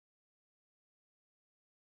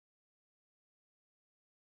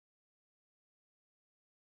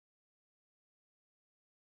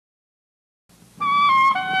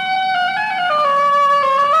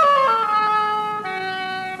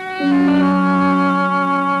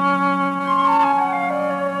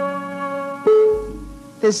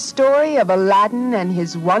The story of Aladdin and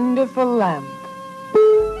his wonderful lamp.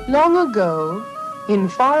 Long ago, in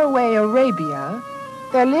faraway Arabia,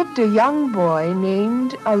 there lived a young boy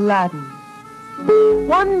named Aladdin.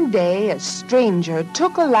 One day, a stranger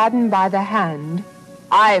took Aladdin by the hand.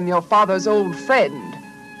 "I am your father's old friend.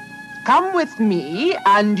 Come with me,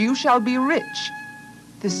 and you shall be rich,"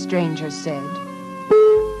 the stranger said.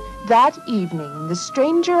 That evening, the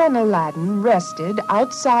stranger and Aladdin rested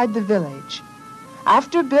outside the village.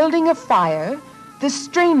 After building a fire, the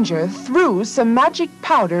stranger threw some magic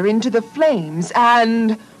powder into the flames,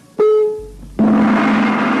 and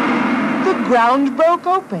the ground broke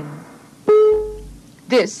open.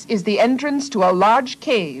 "This is the entrance to a large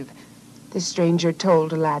cave," the stranger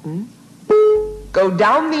told Aladdin. "Go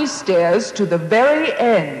down these stairs to the very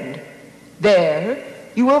end. There,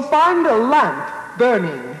 you will find a lamp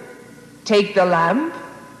burning. Take the lamp,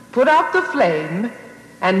 put out the flame,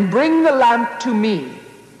 and bring the lamp to me.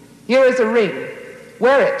 Here is a ring.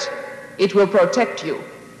 Wear it. It will protect you.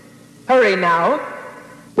 Hurry now."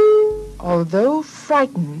 Although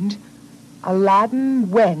frightened,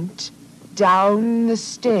 Aladdin went down the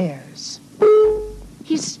stairs.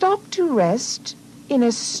 He stopped to rest in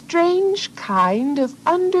a strange kind of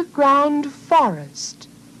underground forest.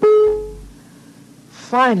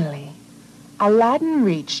 Finally, Aladdin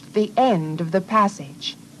reached the end of the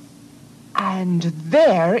passage. And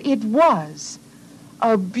there it was,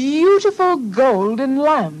 a beautiful golden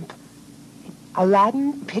lamp. Aladdin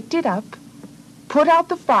picked it up, put out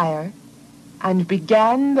the fire, and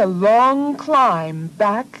began the long climb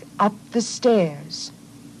back up the stairs.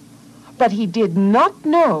 But he did not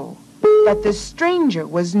know that the stranger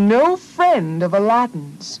was no friend of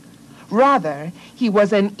Aladdin's. Rather, he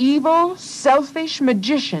was an evil, selfish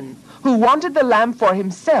magician who wanted the lamp for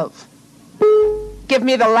himself. "Give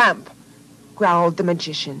me the lamp," growled the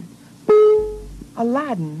magician.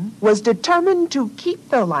 Aladdin was determined to keep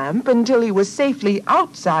the lamp until he was safely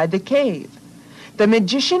outside the cave. The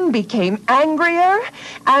magician became angrier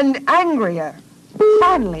and angrier.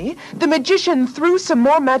 Finally, the magician threw some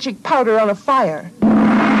more magic powder on a fire.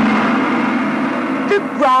 The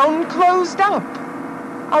ground closed up.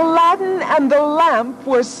 Aladdin and the lamp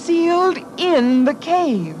were sealed in the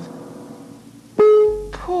cave.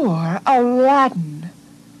 Poor Aladdin!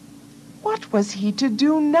 What was he to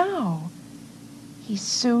do now? He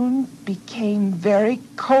soon became very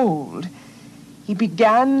cold. He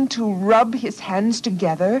began to rub his hands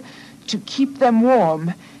together to keep them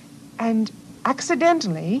warm, and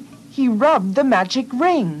accidentally he rubbed the magic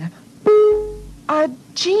ring. A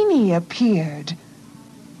genie appeared.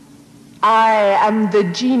 "I am the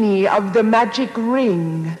genie of the magic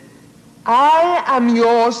ring. I am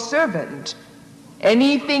your servant.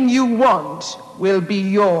 Anything you want will be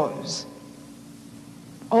yours."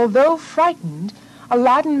 Although frightened,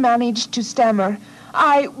 Aladdin managed to stammer,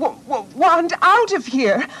 "I want out of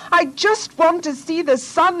here. I just want to see the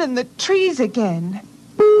sun and the trees again."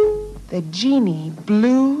 The genie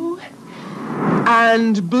blew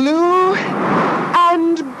and blew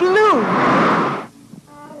and blew.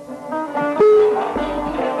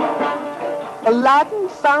 Aladdin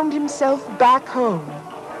found himself back home.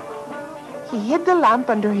 He hid the lamp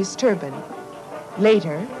under his turban.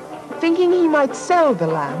 Later, thinking he might sell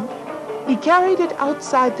the lamp, he carried it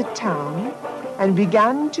outside the town and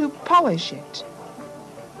began to polish it.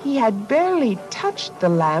 He had barely touched the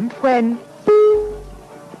lamp when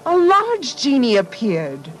a large genie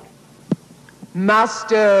appeared.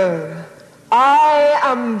 "Master, I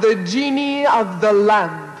am the genie of the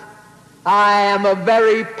lamp. I am a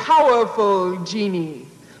very powerful genie.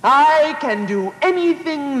 I can do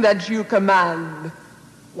anything that you command.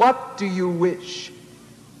 What do you wish?"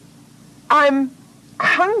 "I'm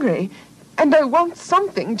hungry, and I want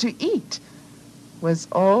something to eat," was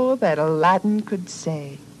all that Aladdin could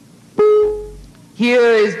say.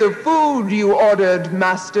 "Here is the food you ordered,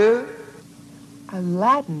 master."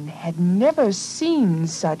 Aladdin had never seen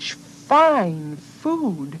such fine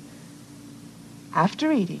food. After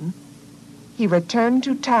eating, he returned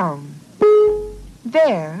to town.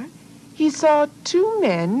 There, he saw two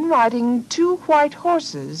men riding two white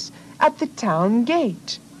horses at the town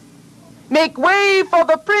gate. "Make way for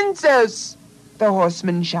the princess!" the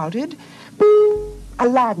horsemen shouted.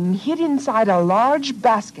 Aladdin hid inside a large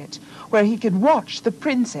basket where he could watch the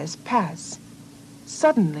princess pass.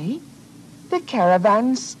 Suddenly, the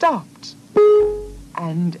caravan stopped,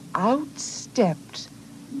 and out stepped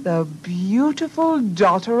the beautiful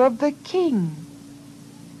daughter of the king.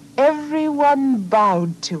 Everyone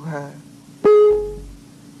bowed to her.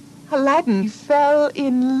 Aladdin fell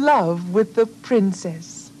in love with the princess.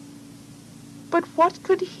 But what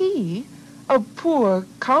could he, a poor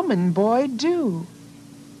common boy do?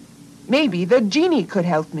 Maybe the genie could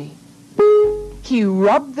help me. He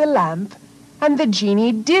rubbed the lamp, and the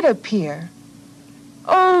genie did appear.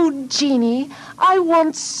 Oh, genie, I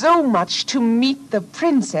want so much to meet the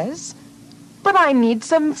princess, but I need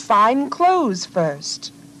some fine clothes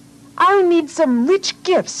first. I'll need some rich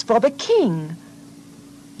gifts for the king.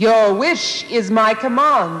 Your wish is my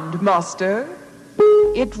command, master.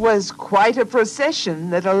 It was quite a procession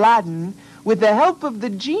that Aladdin, with the help of the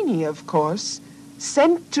genie, of course,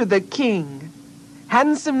 sent to the king.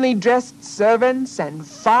 Handsomely dressed servants and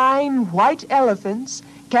fine white elephants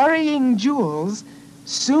carrying jewels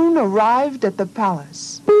soon arrived at the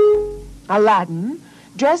palace. Aladdin,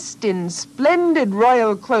 dressed in splendid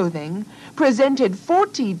royal clothing, presented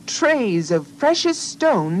 40 trays of precious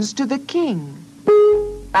stones to the king.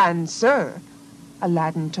 And, sir,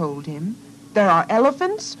 Aladdin told him, there are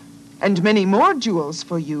elephants and many more jewels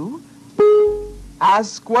for you.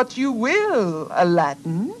 Ask what you will,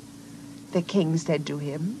 Aladdin, the king said to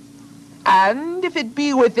him, and if it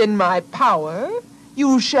be within my power,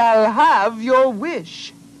 you shall have your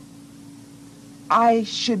wish. I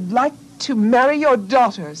should like to marry your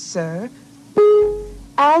daughter, sir.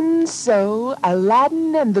 And so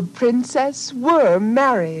Aladdin and the princess were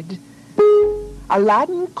married.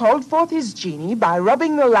 Aladdin called forth his genie by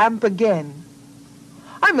rubbing the lamp again.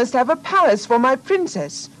 I must have a palace for my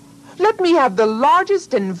princess. Let me have the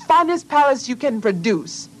largest and finest palace you can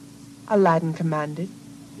produce, Aladdin commanded.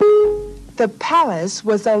 The palace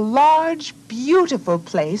was a large, beautiful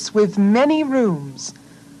place with many rooms.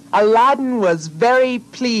 Aladdin was very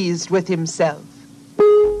pleased with himself.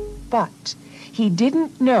 But he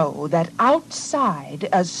didn't know that outside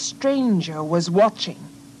a stranger was watching.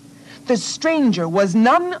 The stranger was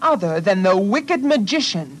none other than the wicked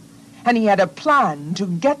magician, and he had a plan to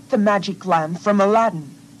get the magic lamp from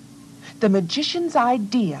Aladdin. The magician's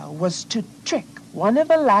idea was to trick one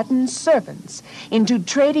of Aladdin's servants into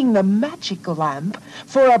trading the magic lamp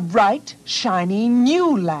for a bright, shiny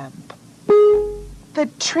new lamp. The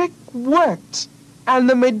trick worked, and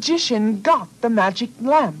the magician got the magic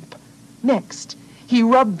lamp. Next, he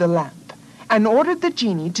rubbed the lamp and ordered the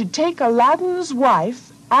genie to take Aladdin's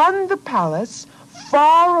wife and the palace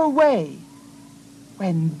far away.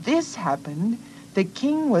 When this happened, the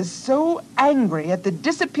king was so angry at the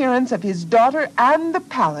disappearance of his daughter and the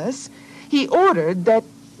palace, he ordered that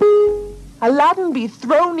Aladdin be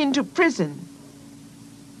thrown into prison.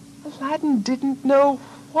 Aladdin didn't know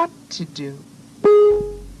what to do.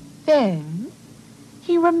 Then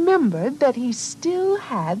he remembered that he still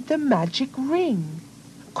had the magic ring.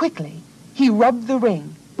 Quickly, he rubbed the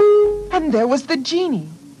ring, and there was the genie.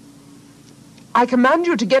 I command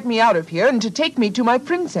you to get me out of here and to take me to my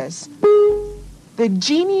princess. The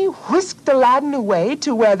genie whisked Aladdin away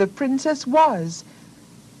to where the princess was.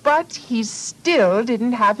 But he still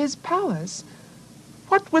didn't have his palace.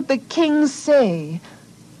 What would the king say?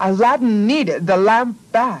 Aladdin needed the lamp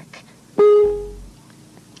back.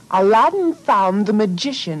 Aladdin found the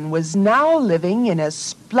magician was now living in a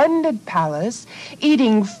splendid palace,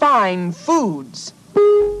 eating fine foods.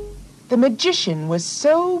 The magician was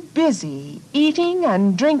so busy eating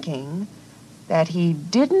and drinking that he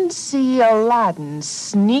didn't see Aladdin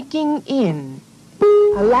sneaking in.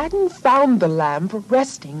 Aladdin found the lamp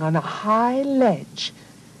resting on a high ledge.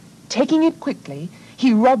 Taking it quickly,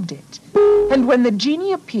 he rubbed it, and when the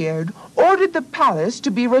genie appeared, ordered the palace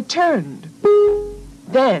to be returned.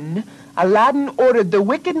 Then Aladdin ordered the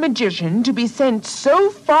wicked magician to be sent so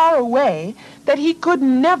far away that he could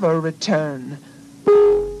never return.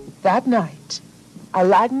 That night,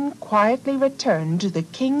 Aladdin quietly returned to the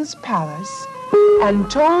king's palace and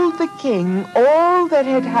told the king all that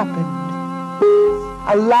had happened.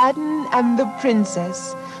 Aladdin and the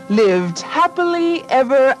princess lived happily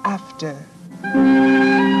ever after.